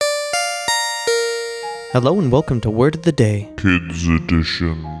Hello and welcome to Word of the Day, Kids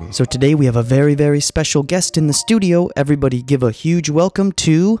Edition. So today we have a very, very special guest in the studio. Everybody give a huge welcome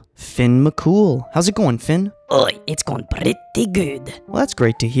to Finn McCool. How's it going, Finn? Oi, it's going pretty good. Well, that's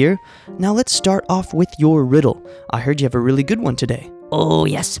great to hear. Now let's start off with your riddle. I heard you have a really good one today. Oh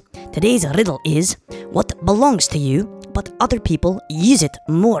yes, today's riddle is, what belongs to you, but other people use it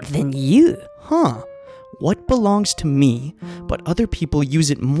more than you? Huh. What belongs to me, but other people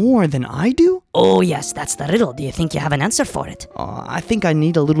use it more than I do? Oh yes, that's the riddle. Do you think you have an answer for it? I think I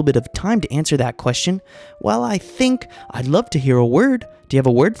need a little bit of time to answer that question. Well, I think I'd love to hear a word. Do you have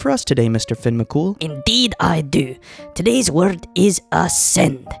a word for us today, Mr. Finn McCool? Indeed I do. Today's word is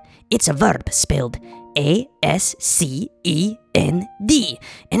ascend. It's a verb spelled A-S-C-E-N-D.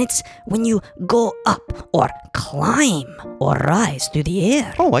 And it's when you go up or climb or rise through the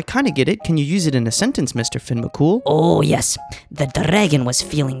air. Oh, I kind of get it. Can you use it in a sentence, Mr. Finn McCool? Oh yes, the dragon was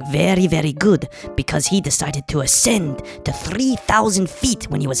feeling very, very good because he decided to ascend to 3,000 feet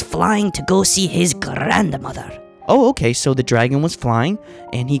when he was flying to go see his grandmother. Oh, okay, so the dragon was flying,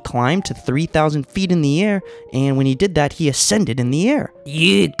 and he climbed to 3,000 feet in the air, and when he did that, he ascended in the air.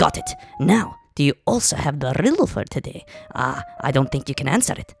 You got it. Now, do you also have the riddle for today? I don't think you can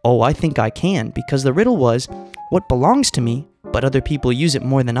answer it. Oh, I think I can, because the riddle was, what belongs to me, but other people use it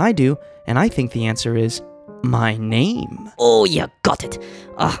more than I do, and I think the answer is, my name. Oh, you got it.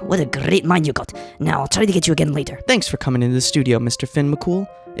 What a great mind you got. Now, I'll try to get you again later. Thanks for coming into the studio, Mr. Finn McCool.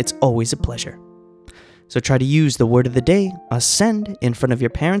 It's always a pleasure. So try to use the word of the day, ascend, in front of your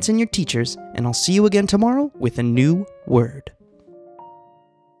parents and your teachers, and I'll see you again tomorrow with a new word.